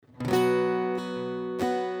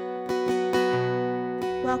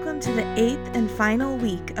Welcome to the 8th and final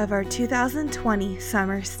week of our 2020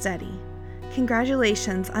 summer study.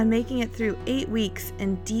 Congratulations on making it through 8 weeks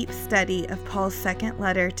in deep study of Paul's second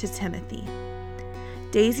letter to Timothy.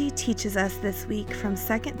 Daisy teaches us this week from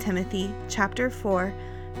 2 Timothy chapter 4,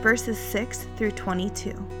 verses 6 through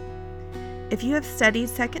 22. If you have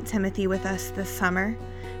studied 2 Timothy with us this summer,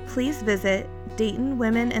 please visit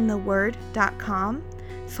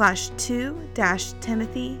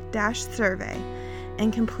DaytonWomenInTheWord.com/2-Timothy-survey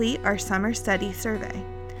and complete our summer study survey.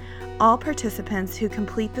 All participants who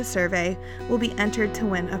complete the survey will be entered to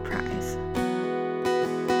win a prize.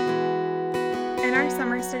 In our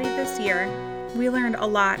summer study this year, we learned a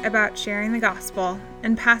lot about sharing the gospel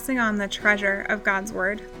and passing on the treasure of God's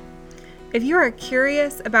Word. If you are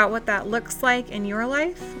curious about what that looks like in your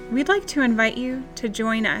life, we'd like to invite you to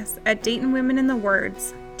join us at Dayton Women in the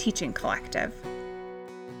Word's Teaching Collective.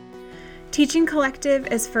 Teaching Collective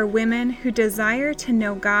is for women who desire to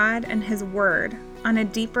know God and His Word on a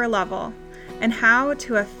deeper level and how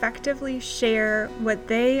to effectively share what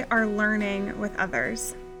they are learning with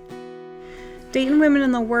others. Dayton Women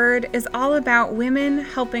in the Word is all about women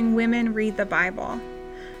helping women read the Bible.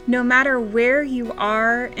 No matter where you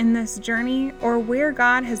are in this journey or where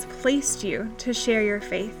God has placed you to share your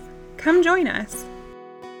faith, come join us.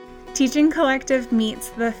 Teaching Collective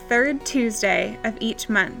meets the third Tuesday of each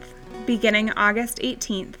month, beginning August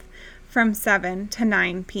 18th from 7 to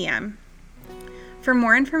 9 p.m. For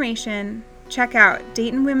more information, check out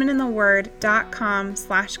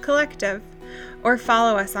DaytonWomenInTheWord.com/collective or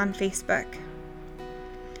follow us on Facebook.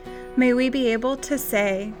 May we be able to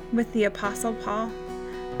say with the Apostle Paul,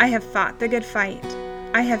 I have fought the good fight,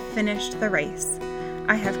 I have finished the race,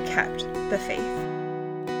 I have kept the faith.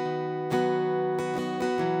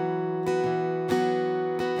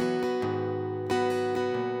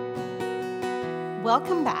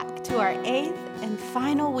 Welcome back to our 8th and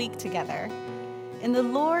final week together. In the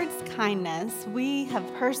Lord's kindness, we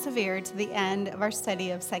have persevered to the end of our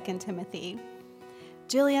study of 2 Timothy.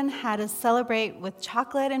 Jillian had us celebrate with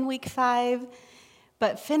chocolate in week 5,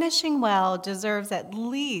 but finishing well deserves at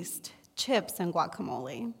least chips and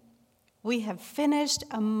guacamole. We have finished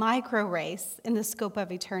a micro race in the scope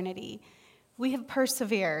of eternity. We have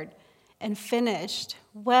persevered and finished.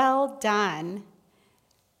 Well done.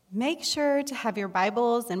 Make sure to have your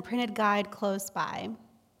Bibles and printed guide close by.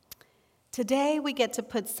 Today we get to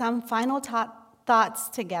put some final thoughts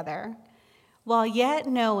together, while yet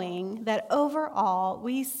knowing that overall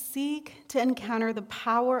we seek to encounter the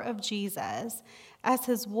power of Jesus as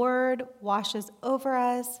His Word washes over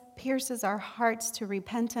us, pierces our hearts to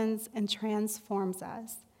repentance, and transforms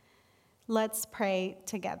us. Let's pray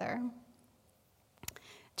together.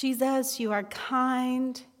 Jesus, you are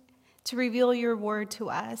kind to reveal your word to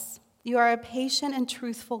us. You are a patient and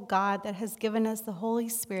truthful God that has given us the Holy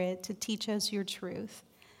Spirit to teach us your truth.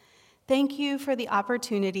 Thank you for the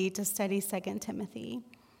opportunity to study 2 Timothy.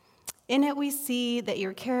 In it we see that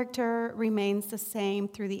your character remains the same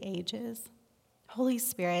through the ages. Holy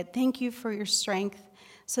Spirit, thank you for your strength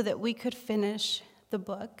so that we could finish the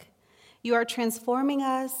book. You are transforming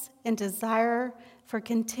us and desire for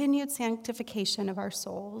continued sanctification of our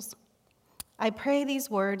souls. I pray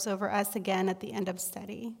these words over us again at the end of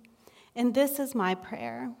study. And this is my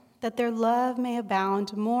prayer, that their love may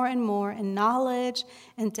abound more and more in knowledge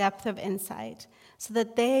and depth of insight, so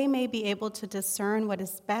that they may be able to discern what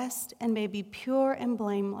is best and may be pure and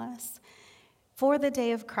blameless for the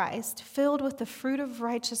day of Christ, filled with the fruit of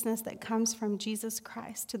righteousness that comes from Jesus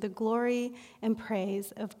Christ, to the glory and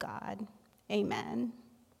praise of God. Amen.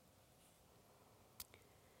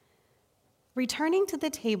 Returning to the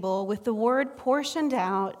table with the word portioned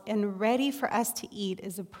out and ready for us to eat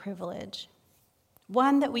is a privilege,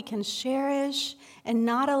 one that we can cherish and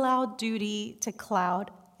not allow duty to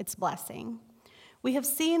cloud its blessing. We have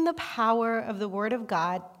seen the power of the Word of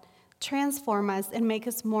God transform us and make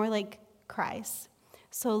us more like Christ.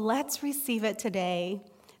 So let's receive it today,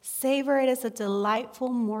 savor it as a delightful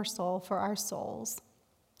morsel for our souls.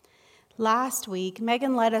 Last week,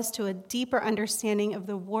 Megan led us to a deeper understanding of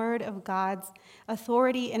the Word of God's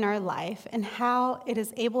authority in our life and how it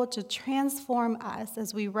is able to transform us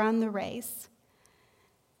as we run the race.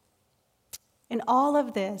 And all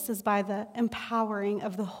of this is by the empowering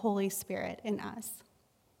of the Holy Spirit in us.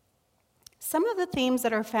 Some of the themes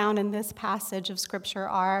that are found in this passage of Scripture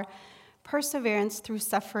are perseverance through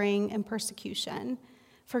suffering and persecution,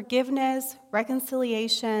 forgiveness,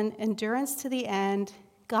 reconciliation, endurance to the end,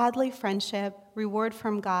 godly friendship, reward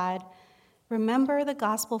from God, remember the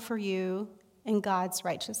gospel for you, and God's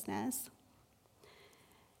righteousness.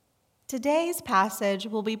 Today's passage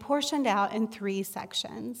will be portioned out in 3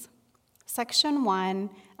 sections. Section 1,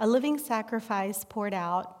 a living sacrifice poured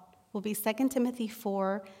out, will be 2 Timothy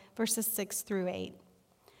 4, verses 6 through 8.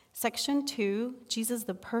 Section 2, Jesus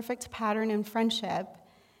the perfect pattern in friendship,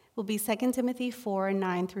 will be 2 Timothy 4,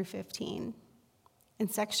 9 through 15. In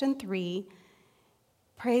Section 3,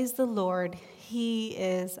 praise the Lord, He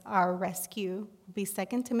is our rescue, will be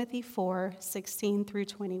 2 Timothy 4, 16 through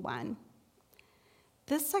 21.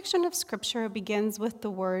 This section of Scripture begins with the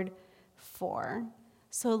word for.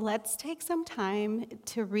 So let's take some time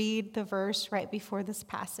to read the verse right before this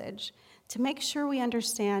passage to make sure we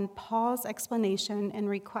understand Paul's explanation and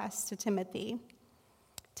request to Timothy.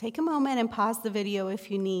 Take a moment and pause the video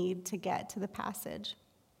if you need to get to the passage.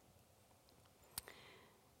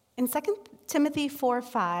 In 2 Timothy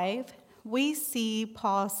 4:5, we see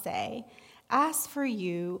Paul say, "As for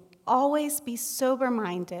you, always be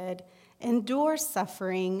sober-minded, endure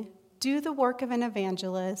suffering, do the work of an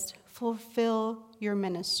evangelist, fulfill your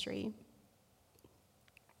ministry."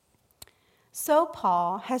 So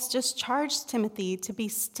Paul has just charged Timothy to be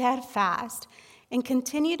steadfast and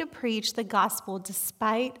continue to preach the gospel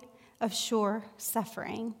despite of sure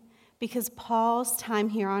suffering, because Paul's time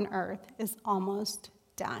here on earth is almost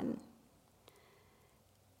done.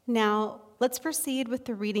 Now, let's proceed with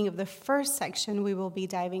the reading of the first section we will be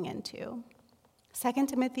diving into. 2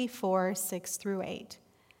 Timothy 4, 6 through 8.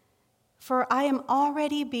 "For I am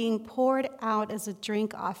already being poured out as a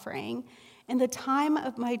drink offering, and the time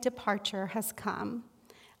of my departure has come.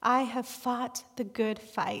 I have fought the good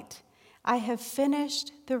fight. I have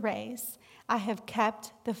finished the race. I have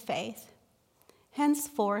kept the faith.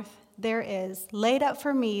 Henceforth there is laid up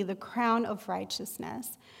for me the crown of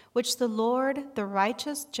righteousness, which the Lord, the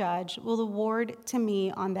righteous judge, will award to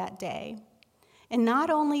me on that day. And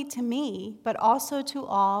not only to me, but also to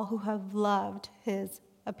all who have loved his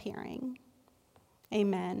appearing."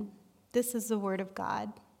 Amen. This is the word of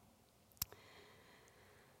God.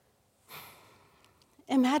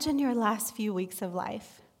 Imagine your last few weeks of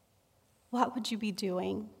life. What would you be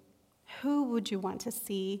doing? Who would you want to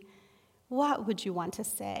see? What would you want to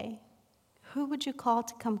say? Who would you call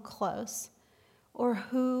to come close? Or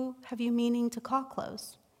who have you meaning to call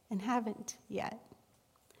close and haven't yet?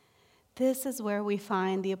 This is where we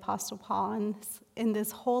find the Apostle Paul in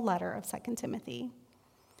this whole letter of 2 Timothy.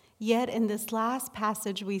 Yet in this last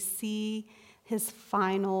passage, we see his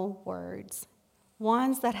final words,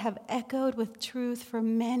 ones that have echoed with truth for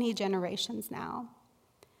many generations now.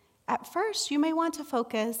 At first, you may want to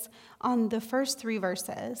focus on the first 3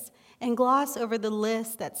 verses and gloss over the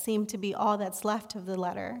list that seem to be all that's left of the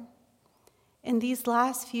letter. In these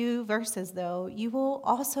last few verses, though, you will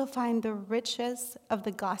also find the riches of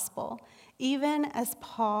the gospel, even as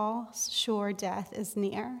Paul's sure death is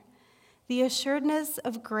near. The assuredness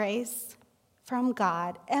of grace from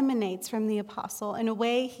God emanates from the apostle in a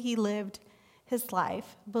way he lived his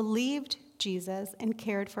life, believed Jesus, and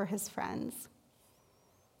cared for his friends.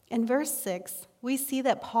 In verse 6, we see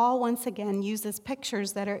that Paul once again uses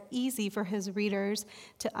pictures that are easy for his readers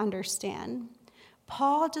to understand.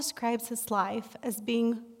 Paul describes his life as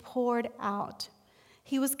being poured out.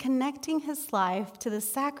 He was connecting his life to the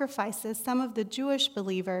sacrifices some of the Jewish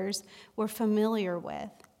believers were familiar with.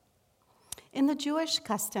 In the Jewish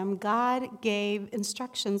custom, God gave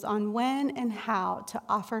instructions on when and how to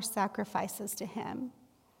offer sacrifices to him.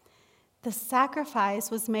 The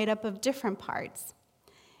sacrifice was made up of different parts.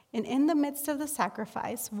 And in the midst of the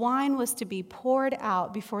sacrifice, wine was to be poured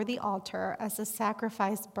out before the altar as the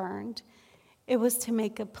sacrifice burned. It was to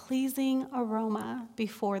make a pleasing aroma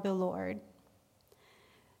before the Lord.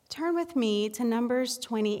 Turn with me to Numbers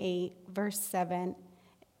 28, verse 7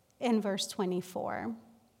 and verse 24.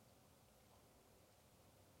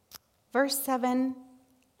 Verse 7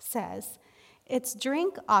 says, "Its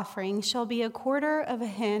drink offering shall be 1/4 of a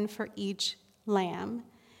hin for each lamb.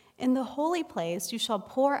 In the holy place you shall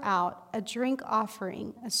pour out a drink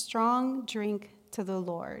offering, a strong drink to the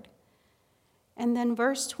Lord." And then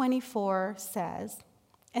verse 24 says,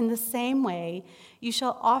 "In the same way you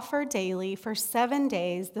shall offer daily for 7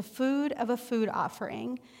 days the food of a food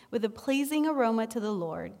offering with a pleasing aroma to the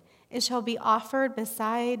Lord. It shall be offered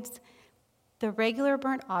besides the regular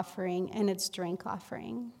burnt offering and its drink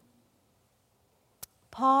offering."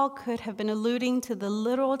 Paul could have been alluding to the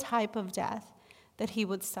literal type of death that he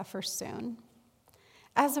would suffer soon.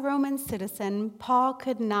 As a Roman citizen, Paul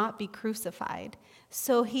could not be crucified,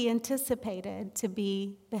 so he anticipated to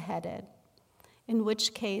be beheaded, in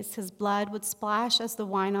which case his blood would splash as the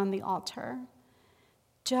wine on the altar.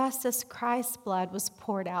 Just as Christ's blood was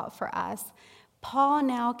poured out for us, Paul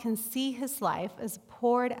now can see his life as a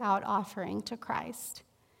poured out offering to Christ.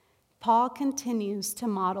 Paul continues to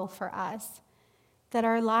model for us. that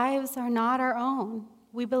our lives are not our own.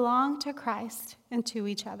 We belong to Christ and to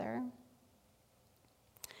each other.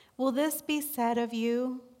 Will this be said of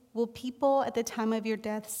you? Will people at the time of your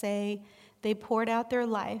death say they poured out their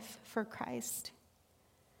life for Christ?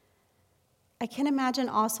 I can imagine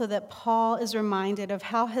also that Paul is reminded of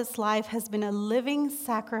how his life has been a living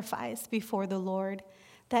sacrifice before the Lord,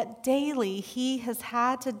 that daily he has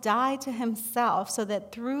had to die to himself so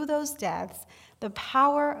that through those deaths, the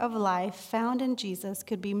power of life found in Jesus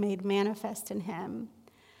could be made manifest in him.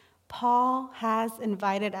 Paul has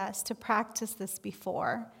invited us to practice this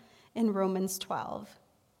before in Romans 12.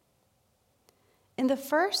 In the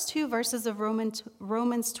first two verses of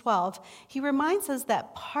Romans 12, he reminds us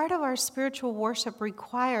that part of our spiritual worship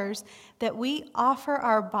requires that we offer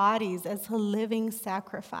our bodies as a living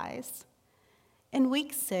sacrifice. In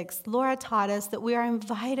week 6, Laura taught us that we are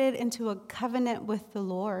invited into a covenant with the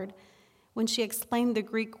Lord when she explained the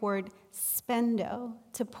Greek word spendo,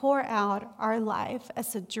 to pour out our life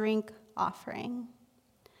as a drink offering.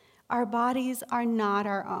 Our bodies are not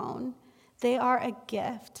our own. They are a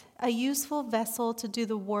gift, a useful vessel to do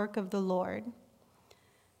the work of the Lord.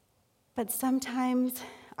 But sometimes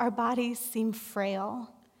our bodies seem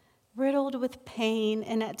frail, riddled with pain,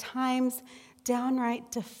 and at times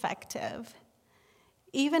downright defective.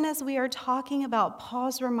 Even as we are talking about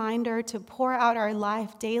Paul's reminder to pour out our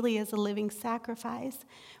life daily as a living sacrifice,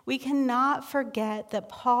 we cannot forget that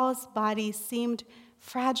Paul's body seemed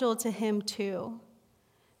fragile to him too.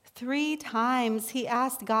 3 times he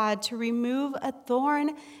asked God to remove a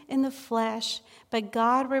thorn in the flesh, but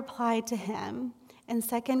God replied to him in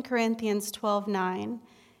 2 Corinthians 12:9,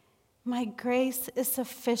 "My grace is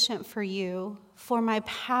sufficient for you, for my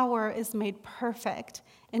power is made perfect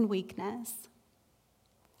in weakness."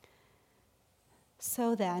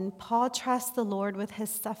 So then, Paul trusts the Lord with his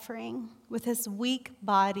suffering, with his weak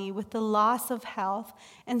body, with the loss of health,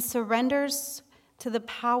 and surrenders to the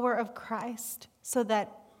power of Christ so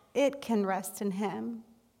that it can rest in him.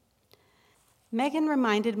 Megan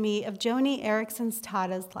reminded me of Joni Eareckson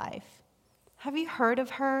Tada's life. Have you heard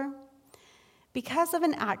of her? Because of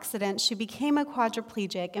an accident, she became a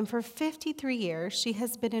quadriplegic, and for 53 years, she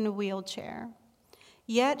has been in a wheelchair.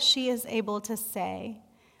 Yet she is able to say,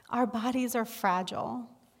 "Our bodies are fragile,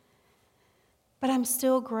 but I'm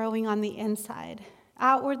still growing on the inside.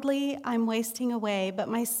 Outwardly, I'm wasting away, but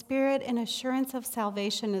my spirit and assurance of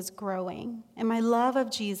salvation is growing, and my love of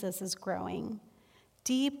Jesus is growing.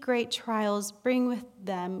 Deep, great trials bring with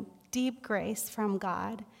them deep grace from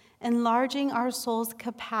God, enlarging our soul's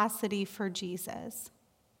capacity for Jesus."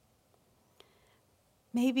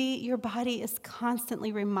 Maybe your body is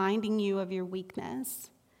constantly reminding you of your weakness.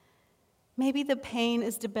 Maybe the pain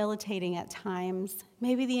is debilitating at times.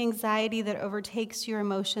 Maybe the anxiety that overtakes your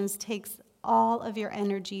emotions takes all of your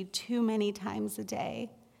energy too many times a day.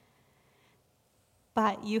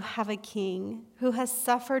 But you have a King who has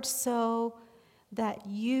suffered so that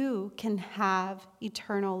you can have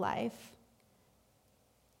eternal life.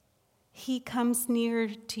 He comes near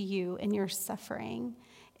to you in your suffering,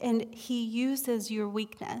 and he uses your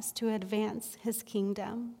weakness to advance his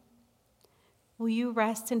kingdom. Will you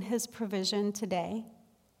rest in his provision today?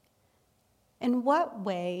 In what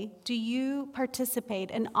way do you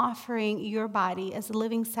participate in offering your body as a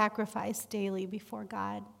living sacrifice daily before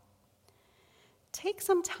God? Take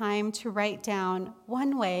some time to write down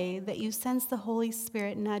one way that you sense the Holy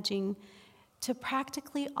Spirit nudging to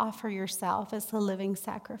practically offer yourself as a living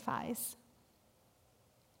sacrifice.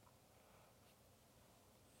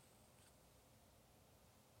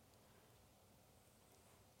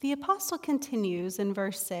 The apostle continues in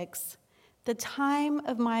verse 6, "The time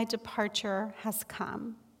of my departure has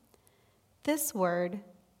come." This word,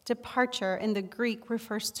 departure, in the Greek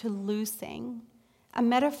refers to loosing, a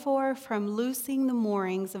metaphor from loosing the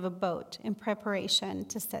moorings of a boat in preparation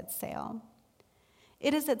to set sail.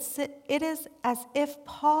 It is as if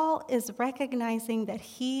Paul is recognizing that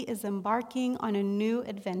he is embarking on a new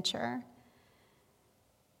adventure.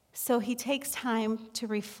 So he takes time to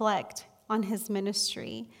reflect on his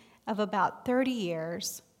ministry of about 30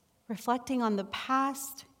 years, reflecting on the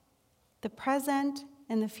past, the present,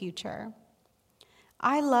 and the future.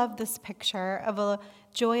 I love this picture of a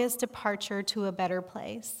joyous departure to a better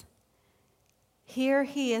place. Here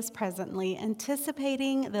he is presently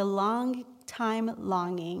anticipating the long time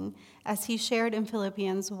longing, as he shared in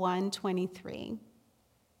Philippians 1:23.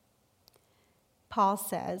 Paul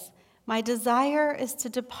says, "My desire is to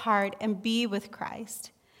depart and be with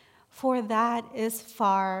Christ, for that is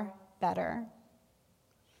far better."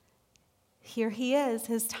 Here he is.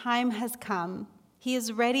 His time has come. He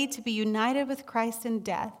is ready to be united with Christ in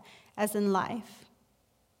death as in life.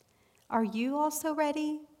 Are you also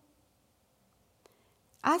ready?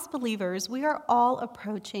 As believers, we are all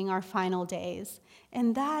approaching our final days,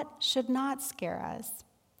 and that should not scare us.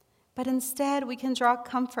 But instead, we can draw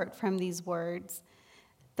comfort from these words.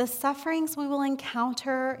 The sufferings we will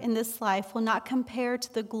encounter in this life will not compare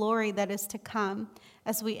to the glory that is to come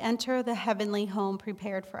as we enter the heavenly home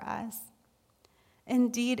prepared for us.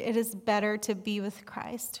 Indeed, it is better to be with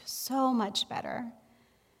Christ, so much better.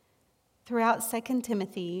 Throughout 2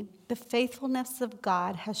 Timothy, the faithfulness of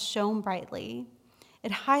God has shone brightly.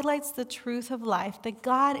 It highlights the truth of life, that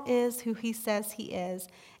God is who he says he is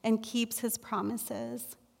and keeps his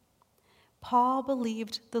promises. Paul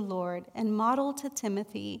believed the Lord and modeled to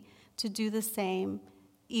Timothy to do the same,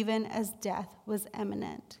 even as death was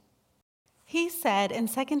imminent. He said in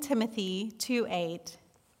 2 Timothy 2:8,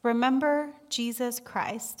 "Remember Jesus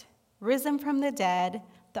Christ, risen from the dead,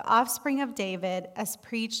 the offspring of David, as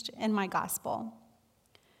preached in my gospel."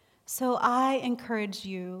 So I encourage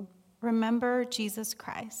you, remember Jesus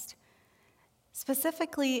Christ.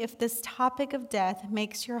 Specifically, if this topic of death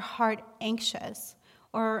makes your heart anxious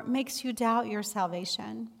or makes you doubt your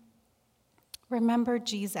salvation, remember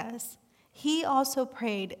Jesus. He also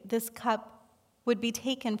prayed this cup would be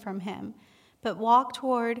taken from him, but walked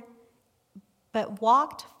forward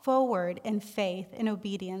in faith and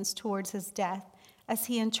obedience towards his death as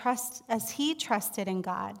he trusted in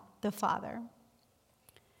God the Father.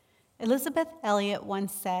 Elizabeth Elliot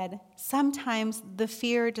once said, "Sometimes the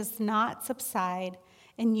fear does not subside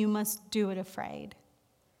and you must do it afraid."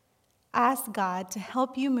 Ask God to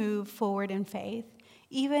help you move forward in faith,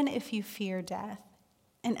 even if you fear death,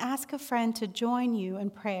 and ask a friend to join you in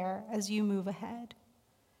prayer as you move ahead.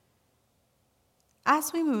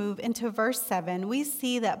 As we move into verse 7, we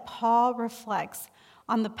see that Paul reflects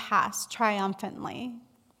on the past triumphantly.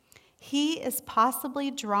 He is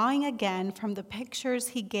possibly drawing again from the pictures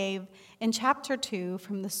he gave in chapter 2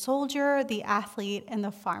 from the soldier, the athlete, and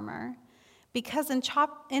the farmer. Because in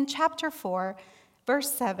chapter 4,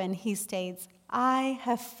 verse 7, he states, "I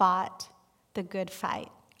have fought the good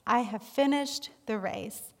fight. I have finished the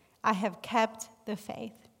race. I have kept the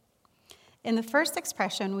faith." In the first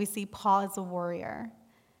expression, we see Paul as a warrior.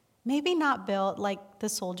 Maybe not built like the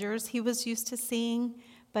soldiers he was used to seeing,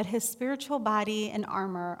 but his spiritual body and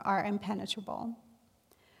armor are impenetrable.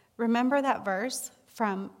 Remember that verse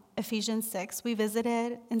from Ephesians 6 we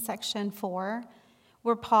visited in section 4,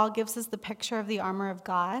 where Paul gives us the picture of the armor of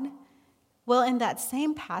God? Well, in that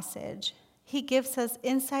same passage, he gives us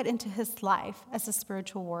insight into his life as a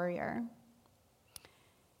spiritual warrior.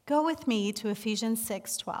 Go with me to Ephesians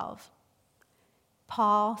 6:12.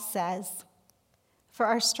 Paul says, "For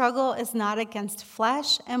our struggle is not against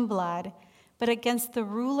flesh and blood, but against the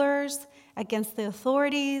rulers, against the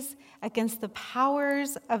authorities, against the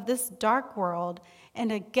powers of this dark world,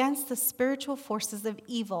 and against the spiritual forces of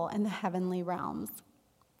evil in the heavenly realms."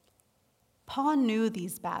 Paul knew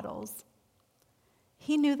these battles.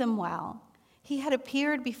 He knew them well. He had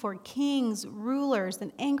appeared before kings, rulers,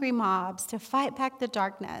 and angry mobs to fight back the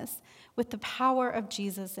darkness with the power of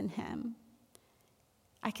Jesus in him.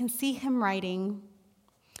 I can see him writing,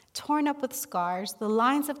 torn up with scars, the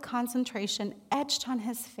lines of concentration etched on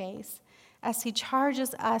his face as he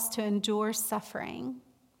charges us to endure suffering.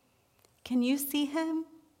 Can you see him?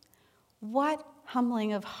 What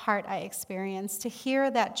humbling of heart I experienced to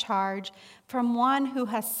hear that charge from one who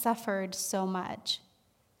has suffered so much.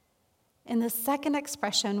 In the second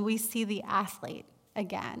expression, we see the athlete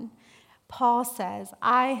again. Paul says,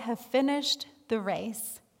 "I have finished the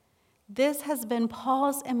race." This has been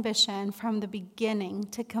Paul's ambition from the beginning,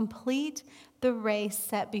 to complete the race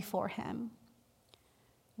set before him.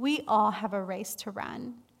 We all have a race to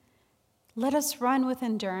run. Let us run with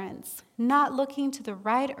endurance, not looking to the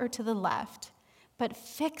right or to the left, but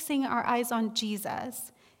fixing our eyes on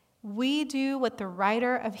Jesus. We do what the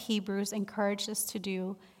writer of Hebrews encouraged us to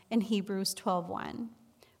do in Hebrews 12:1.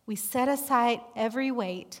 We set aside every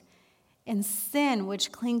weight and sin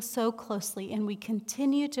which clings so closely, and we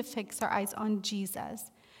continue to fix our eyes on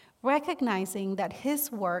Jesus, recognizing that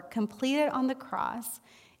his work completed on the cross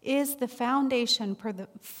is the foundation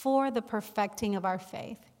for the perfecting of our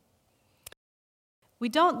faith. We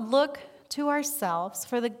don't look to ourselves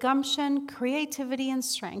for the gumption, creativity, and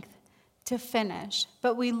strength to finish,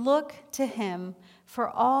 but we look to him for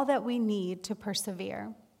all that we need to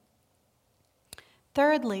persevere.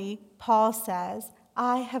 Thirdly, Paul says,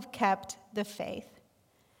 "I have kept the faith."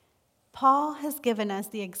 Paul has given us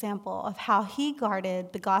the example of how he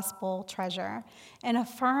guarded the gospel treasure and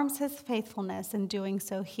affirms his faithfulness in doing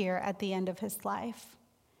so here at the end of his life.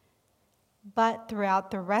 But throughout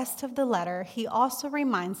the rest of the letter, he also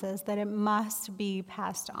reminds us that it must be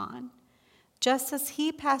passed on. just as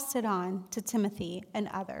he passed it on to Timothy and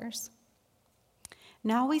others.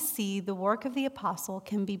 Now we see the work of the apostle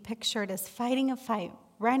can be pictured as fighting a fight,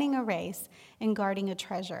 running a race, and guarding a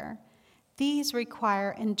treasure. These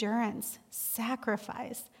require endurance,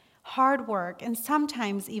 sacrifice, hard work, and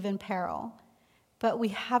sometimes even peril. But we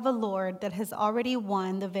have a Lord that has already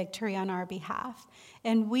won the victory on our behalf,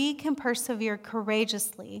 and we can persevere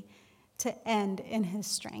courageously to end in his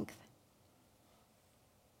strength.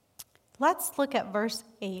 Let's look at verse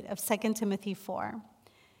 8 of 2 Timothy 4.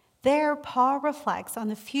 There, Paul reflects on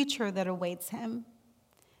the future that awaits him.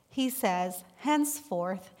 He says,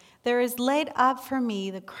 "Henceforth there is laid up for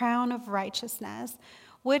me the crown of righteousness,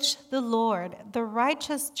 which the Lord, the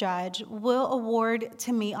righteous judge, will award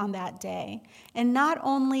to me on that day, and not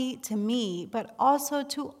only to me, but also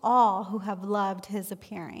to all who have loved his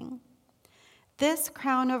appearing." This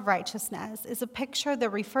crown of righteousness is a picture that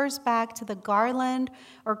refers back to the garland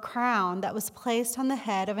or crown that was placed on the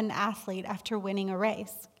head of an athlete after winning a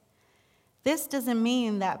race. This doesn't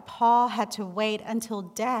mean that Paul had to wait until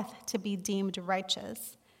death to be deemed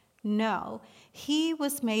righteous. No, he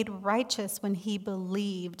was made righteous when he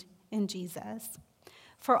believed in Jesus.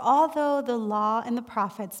 For although the law and the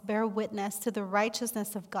prophets bear witness to the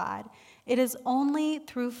righteousness of God, it is only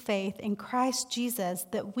through faith in Christ Jesus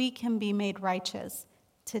that we can be made righteous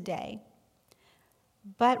today.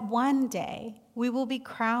 But one day we will be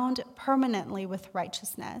crowned permanently with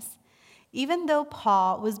righteousness. Even though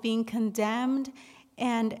Paul was being condemned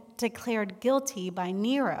and declared guilty by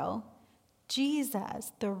Nero,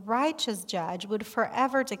 Jesus, the righteous judge, would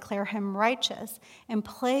forever declare him righteous and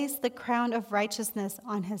place the crown of righteousness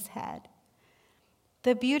on his head.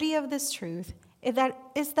 The beauty of this truth is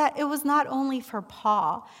that it was not only for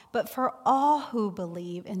Paul, but for all who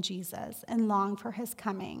believe in Jesus and long for his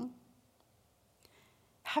coming.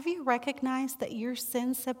 Have you recognized that your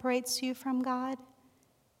sin separates you from God?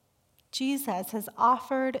 Jesus has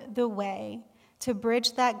offered the way to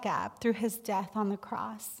bridge that gap through his death on the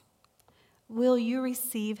cross. Will you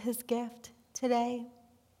receive his gift today?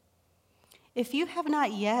 If you have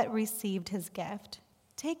not yet received his gift,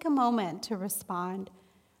 take a moment to respond.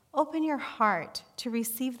 Open your heart to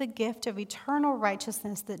receive the gift of eternal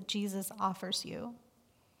righteousness that Jesus offers you.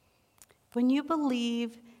 When you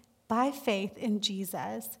believe by faith in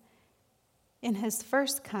Jesus, in his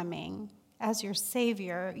first coming as your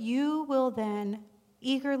Savior, you will then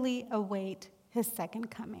eagerly await his second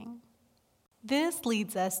coming. This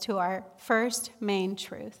leads us to our first main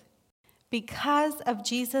truth. Because of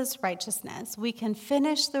Jesus' righteousness, we can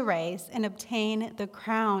finish the race and obtain the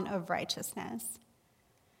crown of righteousness.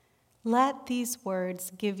 Let these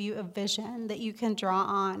words give you a vision that you can draw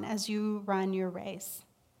on as you run your race.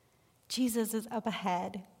 Jesus is up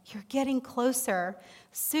ahead. You're getting closer.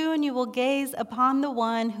 Soon you will gaze upon the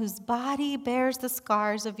one whose body bears the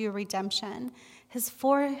scars of your redemption. His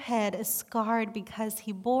forehead is scarred because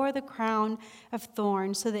he bore the crown of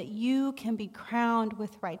thorns so that you can be crowned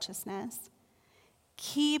with righteousness.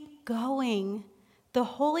 Keep going. The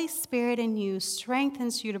Holy Spirit in you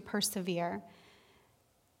strengthens you to persevere.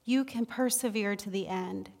 You can persevere to the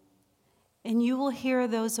end, and you will hear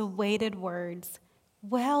those awaited words,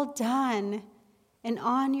 "Well done," and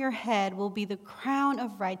on your head will be the crown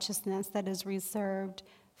of righteousness that is reserved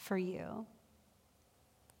for you.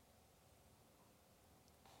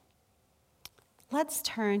 Let's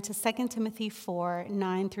turn to 2 Timothy 4,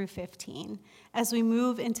 9 through 15, as we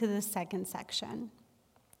move into the second section.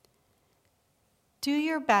 Do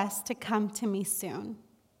your best to come to me soon,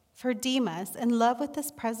 for Demas, in love with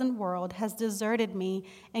this present world, has deserted me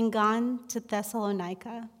and gone to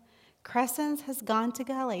Thessalonica. Crescens has gone to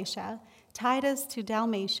Galatia, Titus to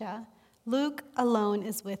Dalmatia. Luke alone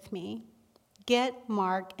is with me. Get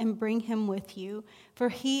Mark and bring him with you, for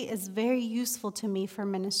he is very useful to me for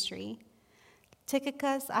ministry.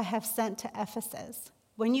 Tychicus I have sent to Ephesus.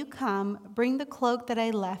 When you come, bring the cloak that I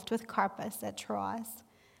left with Carpus at Troas,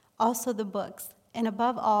 also the books, and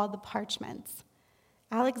above all the parchments.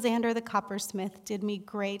 Alexander the coppersmith did me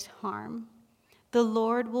great harm. The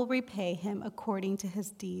Lord will repay him according to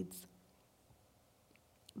his deeds.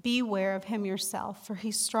 Beware of him yourself, for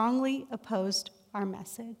he strongly opposed our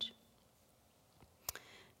message.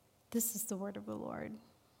 This is the word of the Lord.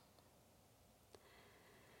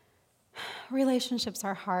 Relationships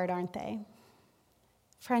are hard, aren't they?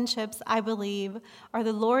 Friendships, I believe, are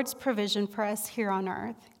the Lord's provision for us here on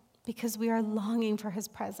earth because we are longing for his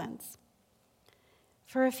presence.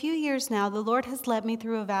 For a few years now, the Lord has led me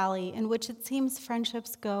through a valley in which it seems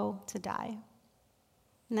friendships go to die.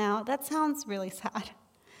 Now, that sounds really sad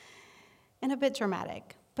and a bit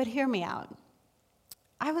dramatic, but hear me out.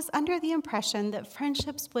 I was under the impression that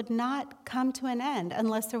friendships would not come to an end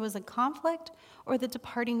unless there was a conflict or the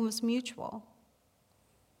departing was mutual.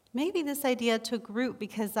 Maybe this idea took root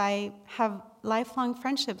because I have lifelong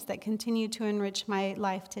friendships that continue to enrich my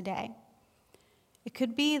life today. It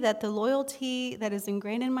could be that the loyalty that is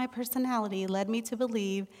ingrained in my personality led me to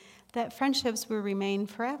believe that friendships will remain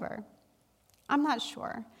forever. I'm not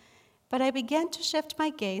sure, but I began to shift my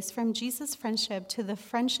gaze from Jesus' friendship to the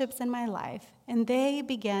friendships in my life, and they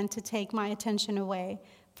began to take my attention away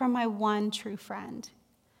from my one true friend.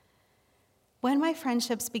 When my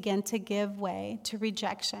friendships began to give way to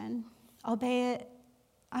rejection, albeit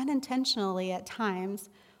unintentionally at times,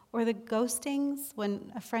 or the ghostings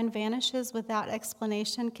when a friend vanishes without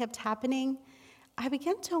explanation kept happening, I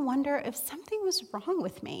began to wonder if something was wrong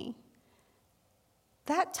with me.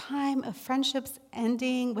 That time of friendships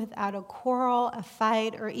ending without a quarrel, a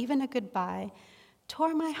fight, or even a goodbye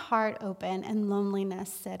tore my heart open and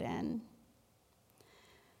loneliness set in.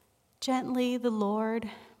 Gently, the Lord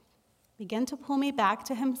began to pull me back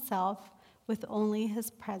to himself with only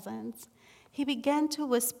his presence. He began to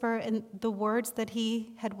whisper in the words that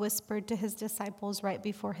he had whispered to his disciples right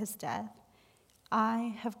before his death.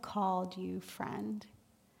 I have called you friend.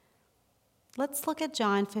 Let's look at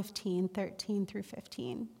John 15:13 through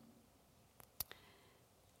 15.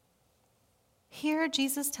 Here,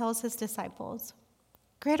 Jesus tells his disciples,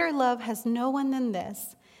 greater love has no one than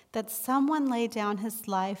this, that someone lay down his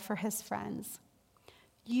life for his friends.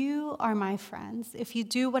 You are my friends if you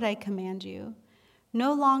do what I command you.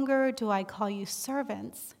 No longer do I call you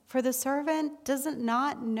servants, for the servant does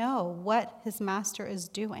not know what his master is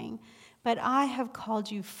doing, but I have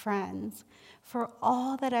called you friends, for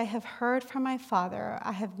all that I have heard from my Father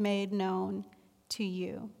I have made known to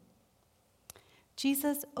you.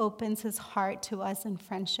 Jesus opens his heart to us in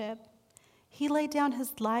friendship. He laid down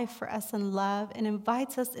his life for us in love and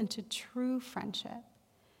invites us into true friendship.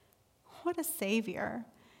 What a Savior.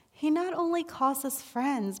 He not only calls us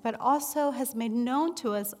friends, but also has made known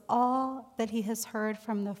to us all that he has heard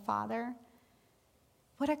from the Father.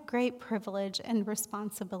 What a great privilege and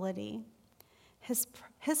responsibility.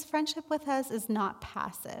 His friendship with us is not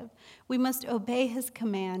passive. We must obey his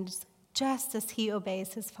commands just as he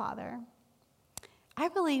obeys his Father. I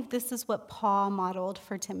believe this is what Paul modeled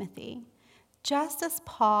for Timothy. Just as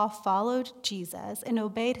Paul followed Jesus and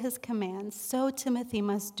obeyed his commands, so Timothy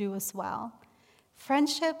must do as well.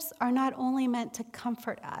 Friendships are not only meant to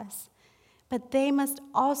comfort us, but they must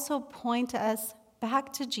also point us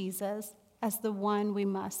back to Jesus as the one we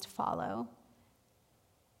must follow.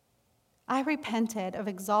 I repented of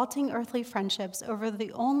exalting earthly friendships over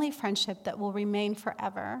the only friendship that will remain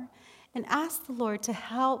forever, and asked the Lord to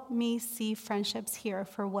help me see friendships here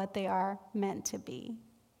for what they are meant to be.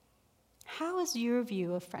 How is your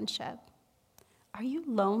view of friendship? Are you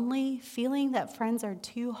lonely, feeling that friends are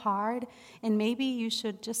too hard and maybe you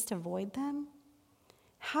should just avoid them?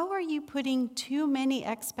 How are you putting too many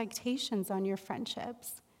expectations on your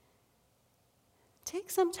friendships?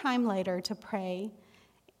 Take some time later to pray.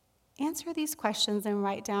 Answer these questions and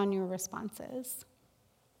write down your responses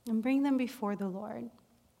and bring them before the Lord.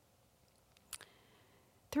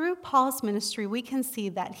 Through Paul's ministry, we can see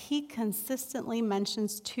that he consistently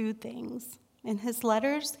mentions two things. In his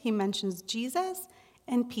letters, he mentions Jesus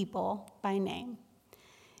and people by name.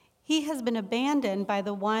 He has been abandoned by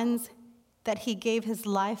the ones that he gave his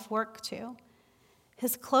life work to.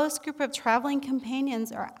 His close group of traveling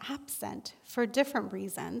companions are absent for different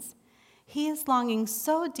reasons. He is longing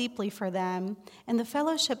so deeply for them and the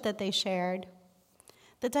fellowship that they shared.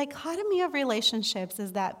 The dichotomy of relationships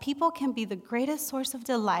is that people can be the greatest source of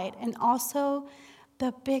delight and also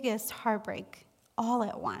the biggest heartbreak all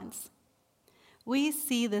at once. We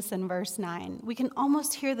see this in verse 9. We can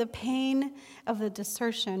almost hear the pain of the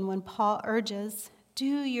desertion when Paul urges, "Do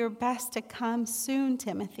your best to come soon,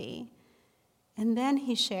 Timothy." And then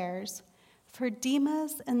he shares, "For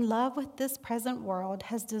Demas, in love with this present world,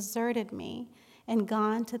 has deserted me and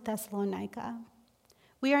gone to Thessalonica."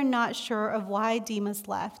 We are not sure of why Demas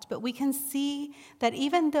left, but we can see that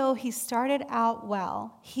even though he started out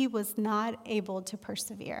well, he was not able to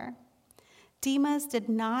persevere. Demas did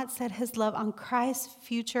not set his love on Christ's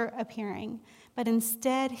future appearing, but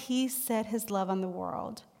instead he set his love on the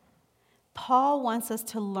world. Paul wants us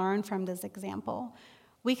to learn from this example.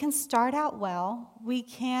 We can start out well, we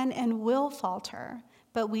can and will falter,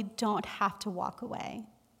 but we don't have to walk away.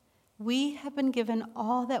 We have been given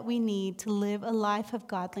all that we need to live a life of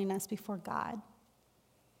godliness before God.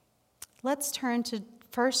 Let's turn to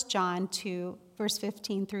 1 John 2, verse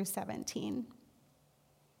 15 through 17.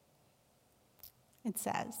 It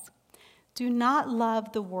says, "Do not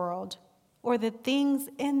love the world or the things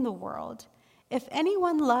in the world. If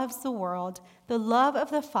anyone loves the world, the love of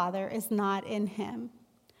the Father is not in him.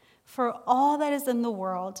 For all that is in the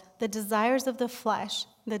world, the desires of the flesh,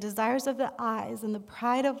 the desires of the eyes, and the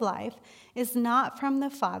pride of life, is not from the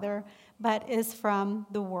Father, but is from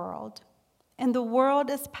the world. And the world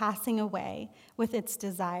is passing away with its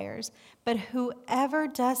desires, but whoever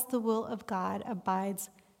does the will of God abides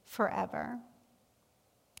forever.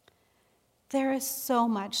 There is so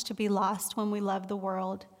much to be lost when we love the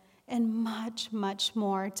world, and much, much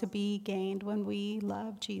more to be gained when we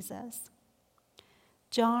love Jesus.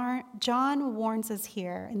 John warns us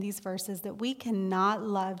here in these verses that we cannot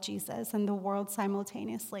love Jesus and the world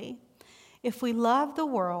simultaneously. If we love the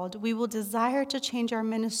world, we will desire to change our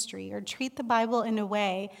ministry or treat the Bible in a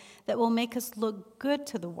way that will make us look good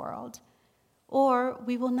to the world, or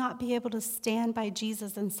we will not be able to stand by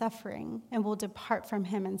Jesus in suffering and will depart from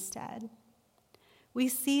him instead. We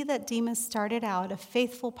see that Demas started out a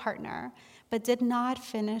faithful partner, but did not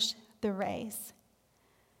finish the race.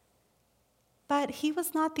 But he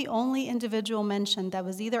was not the only individual mentioned that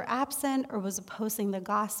was either absent or was opposing the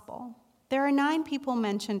gospel. There are 9 people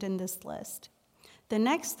mentioned in this list. The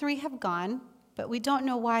next 3 have gone, but we don't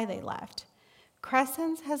know why they left.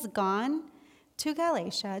 Crescens has gone to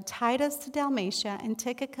Galatia, Titus to Dalmatia, and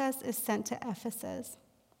Tychicus is sent to Ephesus.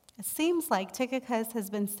 It seems like Tychicus has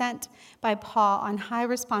been sent by Paul on high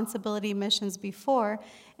responsibility missions before,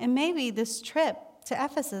 and maybe this trip to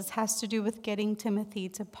Ephesus has to do with getting Timothy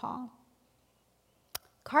to Paul.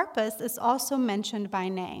 Carpus is also mentioned by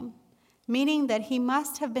name, meaning that he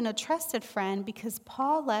must have been a trusted friend because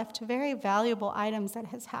Paul left very valuable items at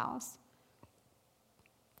his house.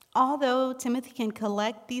 Although Timothy can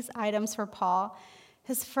collect these items for Paul,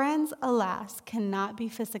 his friends, alas, cannot be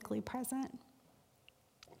physically present.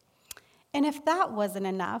 And if that wasn't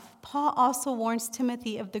enough, Paul also warns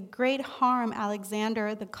Timothy of the great harm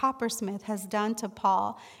Alexander the coppersmith has done to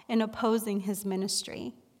Paul in opposing his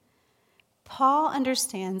ministry. Paul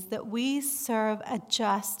understands that we serve a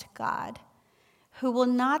just God who will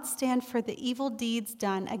not stand for the evil deeds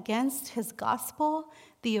done against his gospel.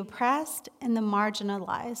 The oppressed and the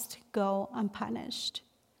marginalized go unpunished.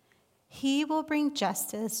 He will bring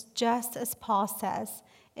justice, just as Paul says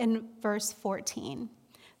in verse 14.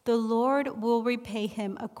 The Lord will repay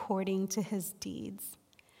him according to his deeds.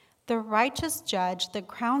 The righteous judge that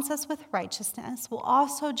crowns us with righteousness will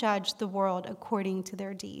also judge the world according to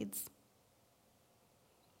their deeds.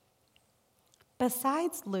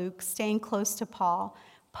 Besides Luke staying close to Paul,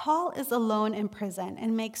 Paul is alone in prison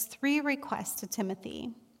and makes 3 requests to Timothy.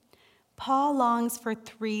 Paul longs for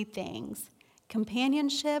 3 things: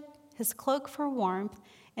 companionship, his cloak for warmth,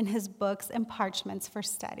 and his books and parchments for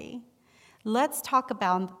study. Let's talk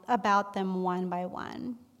about them one by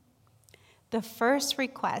one. The first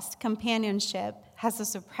request, companionship, has a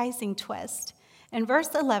surprising twist. In verse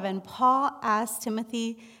 11, Paul asks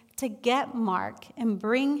Timothy to get Mark and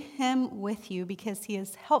bring him with you because he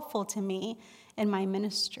is helpful to me in my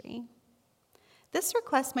ministry. This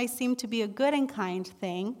request may seem to be a good and kind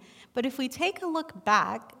thing, but if we take a look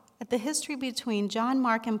back at the history between John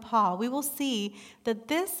Mark and Paul, we will see that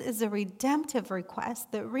this is a redemptive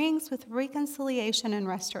request that rings with reconciliation and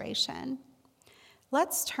restoration.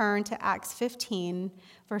 Let's turn to Acts 15,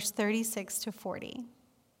 verse 36 to 40.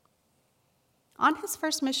 On his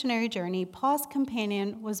first missionary journey, Paul's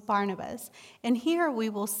companion was Barnabas, and here we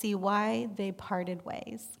will see why they parted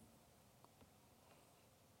ways.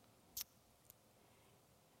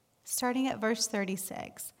 Starting at verse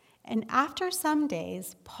 36, and after some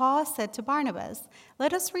days, Paul said to Barnabas,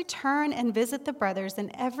 "Let us return and visit the brothers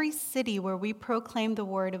in every city where we proclaim the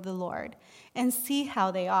word of the Lord, and see how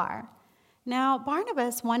they are." Now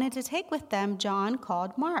Barnabas wanted to take with them John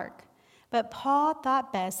called Mark. But Paul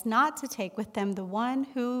thought best not to take with them the one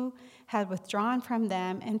who had withdrawn from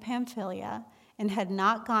them in Pamphylia and had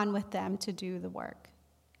not gone with them to do the work.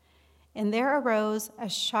 And there arose a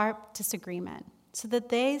sharp disagreement, so that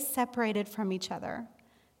they separated from each other.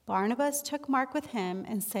 Barnabas took Mark with him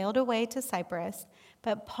and sailed away to Cyprus,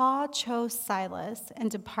 but Paul chose Silas and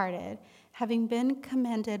departed, having been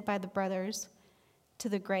commended by the brothers to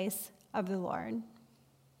the grace of the Lord.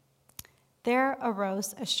 There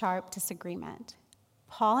arose a sharp disagreement.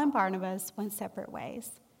 Paul and Barnabas went separate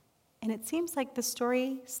ways. And it seems like the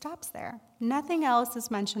story stops there. Nothing else is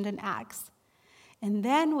mentioned in Acts. And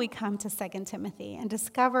then we come to 2 Timothy and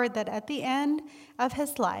discover that at the end of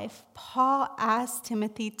his life, Paul asked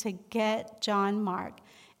Timothy to get John Mark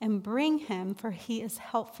and bring him, for he is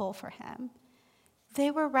helpful for him. They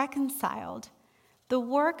were reconciled. The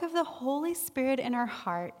work of the Holy Spirit in our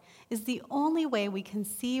heart is the only way we can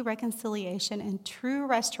see reconciliation and true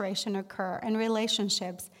restoration occur in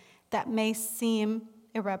relationships that may seem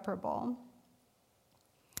irreparable.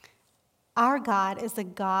 Our God is a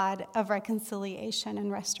God of reconciliation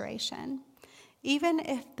and restoration, even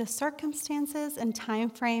if the circumstances and time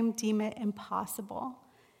frame deem it impossible.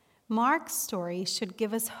 Mark's story should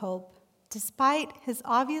give us hope. Despite his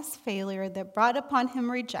obvious failure that brought upon him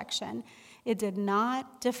rejection, it did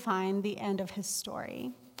not define the end of his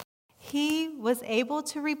story. He was able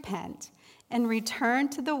to repent and return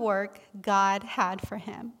to the work God had for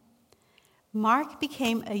him. Mark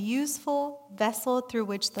became a useful vessel through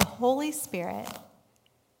which the Holy Spirit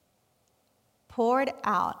poured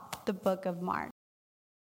out the book of Mark.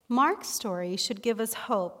 Mark's story should give us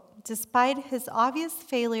hope. Despite his obvious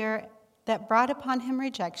failure that brought upon him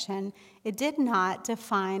rejection, it did not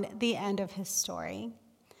define the end of his story.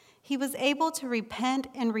 He was able to repent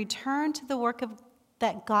and return to the work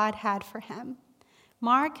that God had for him.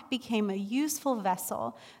 Mark became a useful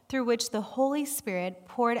vessel through which the Holy Spirit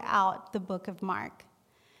poured out the book of Mark.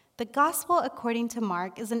 The gospel according to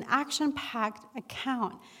Mark is an action-packed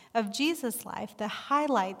account of Jesus' life that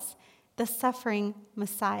highlights the suffering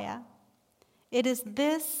Messiah. It is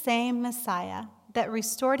this same Messiah that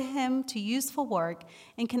restored him to useful work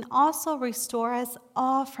and can also restore us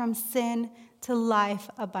all from sin to life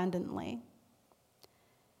abundantly.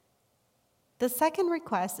 The second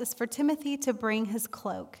request is for Timothy to bring his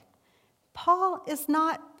cloak. Paul is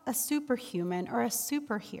not a superhuman or a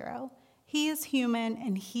superhero. He is human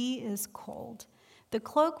and he is cold. The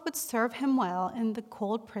cloak would serve him well in the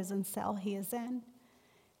cold prison cell he is in.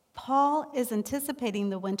 Paul is anticipating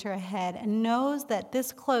the winter ahead and knows that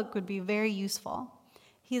this cloak would be very useful.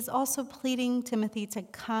 He is also pleading Timothy to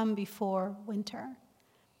come before winter.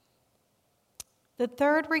 The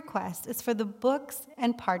third request is for the books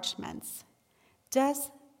and parchments.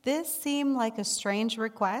 Does this seem like a strange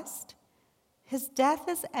request? His death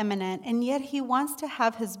is imminent, and yet he wants to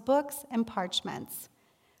have his books and parchments.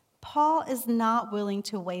 Paul is not willing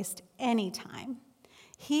to waste any time.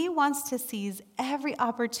 He wants to seize every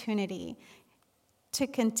opportunity to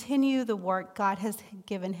continue the work God has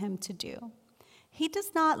given him to do. He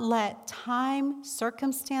does not let time,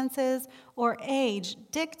 circumstances, or age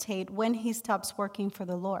dictate when he stops working for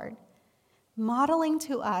the Lord, modeling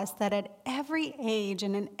to us that at every age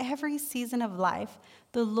and in every season of life,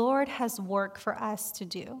 the Lord has work for us to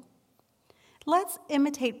do. Let's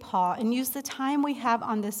imitate Paul and use the time we have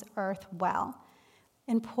on this earth well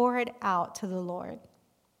and pour it out to the Lord.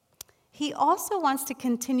 He also wants to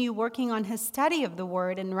continue working on his study of the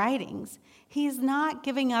Word and writings. He is not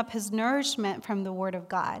giving up his nourishment from the Word of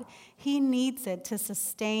God. He needs it to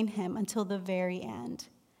sustain him until the very end.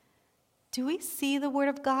 Do we see the Word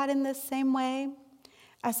of God in this same way,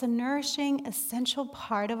 as a nourishing, essential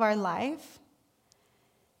part of our life?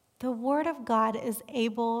 The Word of God is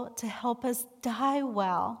able to help us die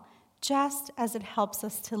well, just as it helps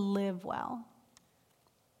us to live well.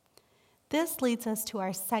 This leads us to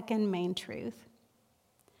our second main truth.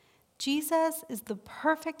 Jesus is the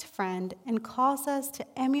perfect friend and calls us to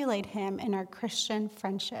emulate him in our Christian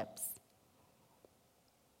friendships.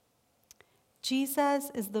 Jesus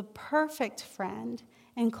is the perfect friend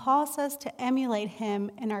and calls us to emulate him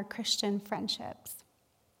in our Christian friendships.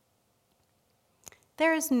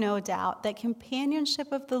 There is no doubt that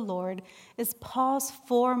companionship of the Lord is Paul's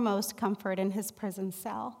foremost comfort in his prison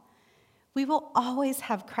cell. We will always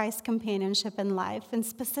have Christ's companionship in life, and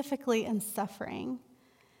specifically in suffering.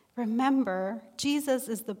 Remember, Jesus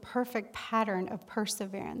is the perfect pattern of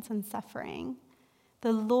perseverance in suffering.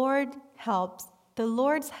 The Lord's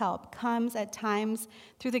help comes at times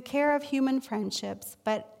through the care of human friendships,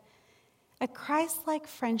 but a Christ-like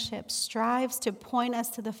friendship strives to point us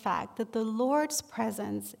to the fact that the Lord's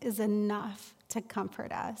presence is enough to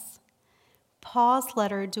comfort us. Paul's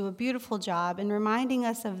letter do a beautiful job in reminding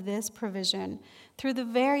us of this provision through the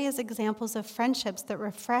various examples of friendships that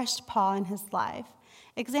refreshed Paul in his life.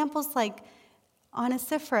 Examples like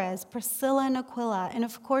Onesiphorus, Priscilla and Aquila, and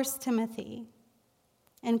of course Timothy.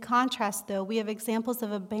 In contrast, though, we have examples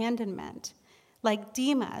of abandonment, like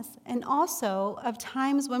Demas, and also of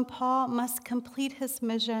times when Paul must complete his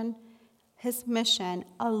mission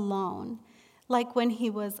alone, like when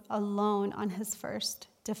he was alone on his first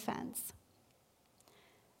defense.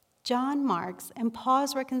 John Mark's and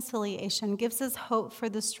Paul's reconciliation gives us hope for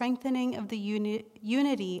the strengthening of the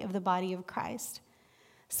unity of the body of Christ,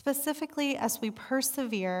 specifically as we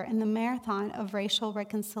persevere in the marathon of racial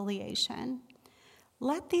reconciliation.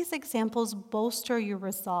 Let these examples bolster your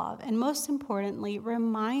resolve and, most importantly,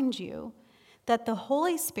 remind you that the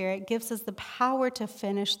Holy Spirit gives us the power to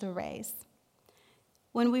finish the race.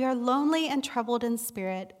 When we are lonely and troubled in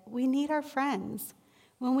spirit, we need our friends.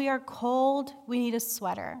 When we are cold, we need a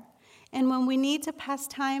sweater. And when we need to pass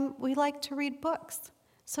time, we like to read books.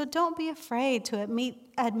 So don't be afraid to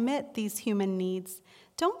admit these human needs.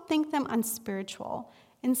 Don't think them unspiritual.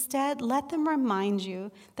 Instead, let them remind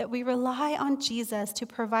you that we rely on Jesus to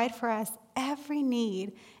provide for us every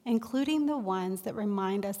need, including the ones that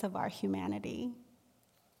remind us of our humanity.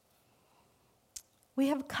 We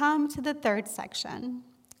have come to the third section.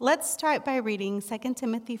 Let's start by reading 2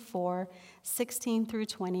 Timothy 4, 16 through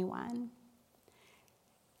 21.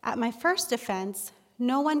 At my first offense,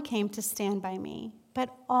 no one came to stand by me,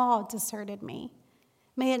 but all deserted me.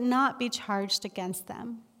 May it not be charged against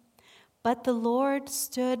them. But the Lord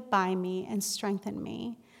stood by me and strengthened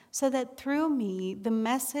me, so that through me the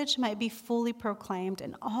message might be fully proclaimed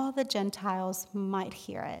and all the Gentiles might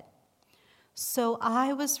hear it. So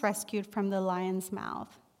I was rescued from the lion's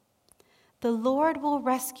mouth. The Lord will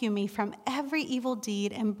rescue me from every evil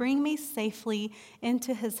deed and bring me safely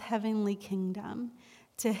into his heavenly kingdom.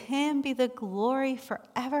 To him be the glory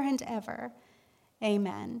forever and ever.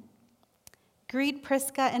 Amen. Greet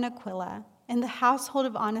Prisca and Aquila and the household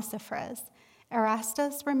of Onesiphorus.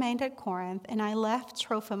 Erastus remained at Corinth, and I left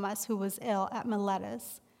Trophimus, who was ill, at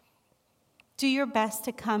Miletus. Do your best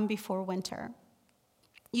to come before winter.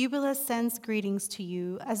 Eubulus sends greetings to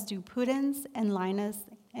you, as do Pudens and Linus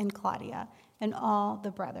and Claudia and all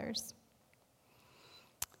the brothers.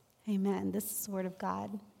 Amen. This is the word of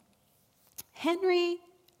God. Henry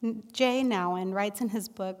J. Nouwen writes in his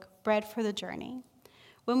book, Bread for the Journey,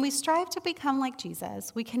 when we strive to become like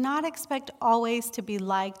Jesus, we cannot expect always to be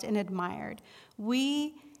liked and admired.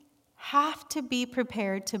 We have to be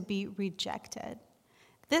prepared to be rejected.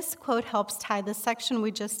 This quote helps tie the section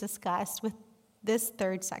we just discussed with this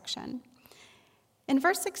third section. In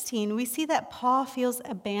verse 16, we see that Paul feels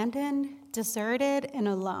abandoned, deserted, and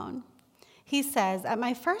alone. He says, "At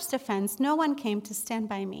my first offense, no one came to stand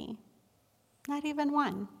by me, not even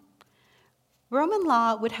one." Roman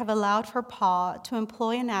law would have allowed for Paul to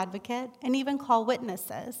employ an advocate and even call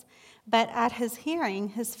witnesses, but at his hearing,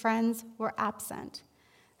 his friends were absent.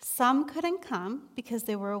 Some couldn't come because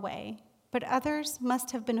they were away, but others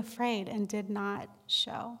must have been afraid and did not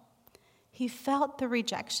show. He felt the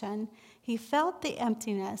rejection, he felt the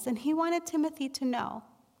emptiness, and he wanted Timothy to know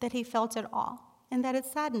that he felt it all and that it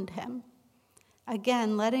saddened him.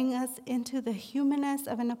 Again, letting us into the humanness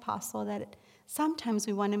of an apostle that sometimes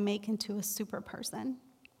we want to make into a super person.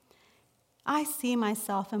 I see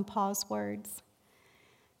myself in Paul's words.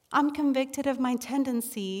 I'm convicted of my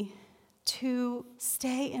tendency to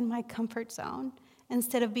stay in my comfort zone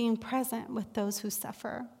instead of being present with those who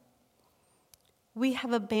suffer. We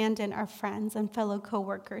have abandoned our friends and fellow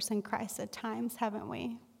co-workers in Christ at times, haven't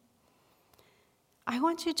we? I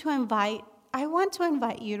want to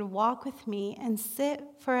invite you to walk with me and sit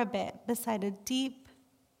for a bit beside a deep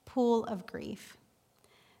pool of grief.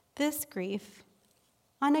 This grief,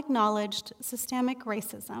 unacknowledged systemic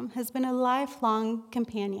racism, has been a lifelong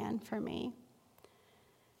companion for me.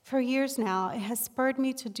 For years now, it has spurred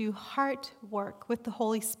me to do heart work with the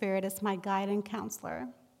Holy Spirit as my guide and counselor.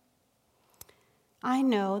 I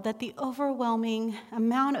know that the overwhelming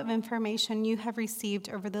amount of information you have received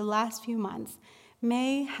over the last few months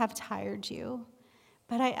may have tired you,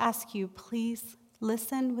 but I ask you, please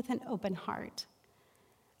listen with an open heart.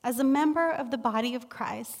 As a member of the body of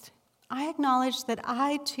Christ, I acknowledge that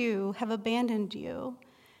I too have abandoned you,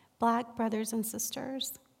 Black brothers and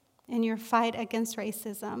sisters, in your fight against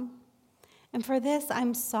racism. And for this,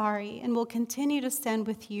 I'm sorry and will continue to stand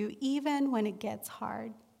with you even when it gets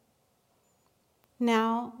hard.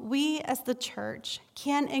 Now, we as the church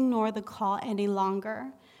can't ignore the call any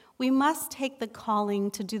longer. We must take the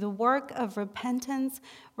calling to do the work of repentance,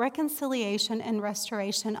 reconciliation, and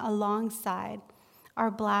restoration alongside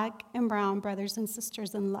our Black and brown brothers and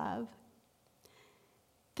sisters in love.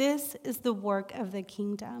 This is the work of the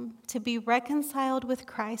kingdom, to be reconciled with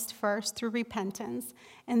Christ first through repentance,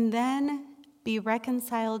 and then be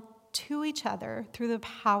reconciled to each other through the